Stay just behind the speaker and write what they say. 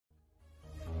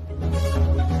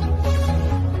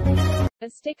A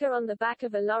sticker on the back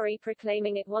of a lorry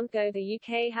proclaiming it won't go the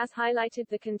UK has highlighted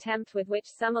the contempt with which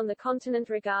some on the continent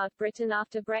regard Britain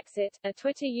after Brexit, a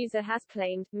Twitter user has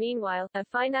claimed. Meanwhile, a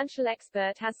financial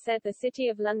expert has said the City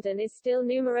of London is still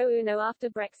numero uno after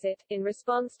Brexit, in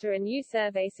response to a new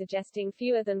survey suggesting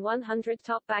fewer than 100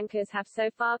 top bankers have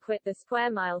so far quit the square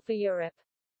mile for Europe.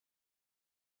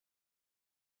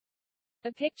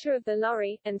 A picture of the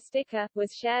lorry, and sticker,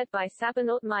 was shared by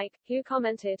Sabernaut Mike, who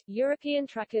commented, "European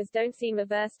truckers don't seem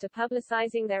averse to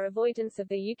publicising their avoidance of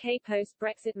the UK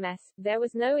post-Brexit mess." There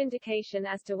was no indication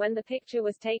as to when the picture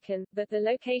was taken, but the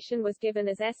location was given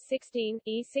as S16,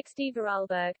 E60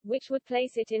 Vorarlberg, which would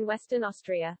place it in Western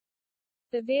Austria.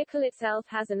 The vehicle itself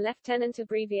has an lieutenant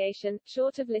abbreviation,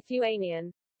 short of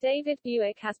Lithuanian. David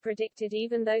Buick has predicted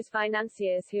even those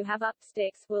financiers who have upped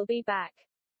sticks will be back.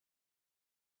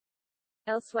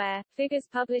 Elsewhere, figures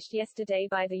published yesterday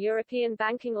by the European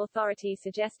Banking Authority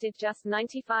suggested just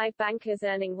 95 bankers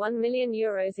earning €1 million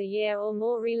a year or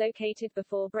more relocated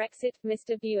before Brexit.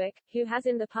 Mr. Buick, who has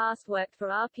in the past worked for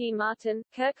R.P. Martin,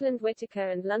 Kirkland Whittaker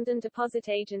and London Deposit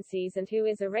Agencies and who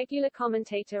is a regular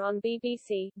commentator on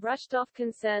BBC, brushed off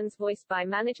concerns voiced by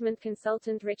management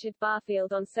consultant Richard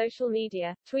Barfield on social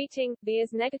media, tweeting, "Be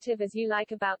as negative as you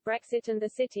like about Brexit and the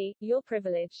city, your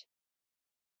privilege.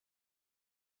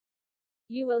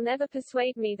 You will never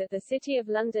persuade me that the City of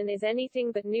London is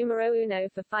anything but numero uno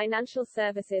for financial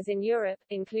services in Europe,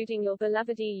 including your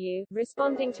beloved EU."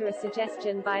 Responding to a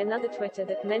suggestion by another Twitter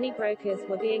that many brokers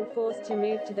were being forced to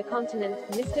move to the continent,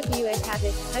 Mr. Buick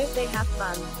added, "Hope they have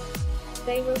fun.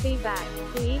 They will be back."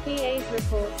 The EBA's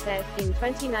report said, in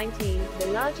 2019, the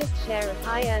largest share of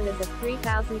high earners of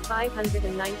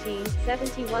 3,519,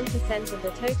 71% of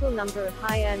the total number of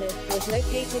high earners, was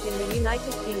located in the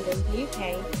United Kingdom,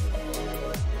 UK.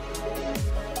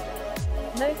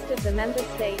 Most of the member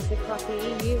states across the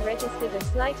EU registered a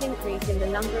slight increase in the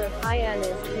number of high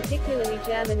earners, particularly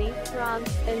Germany, France,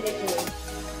 and Italy.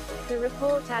 The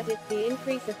report added, the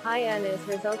increase of high earners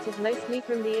resulted mostly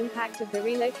from the impact of the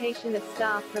relocation of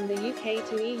staff from the UK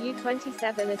to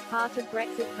EU27 as part of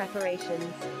Brexit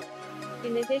preparations.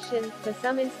 In addition, for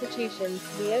some institutions,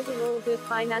 the overall good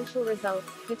financial results,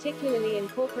 particularly in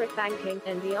corporate banking,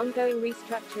 and the ongoing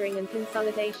restructuring and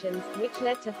consolidations, which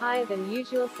led to higher than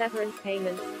usual severance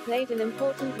payments, played an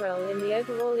important role in the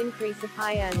overall increase of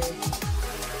high earners.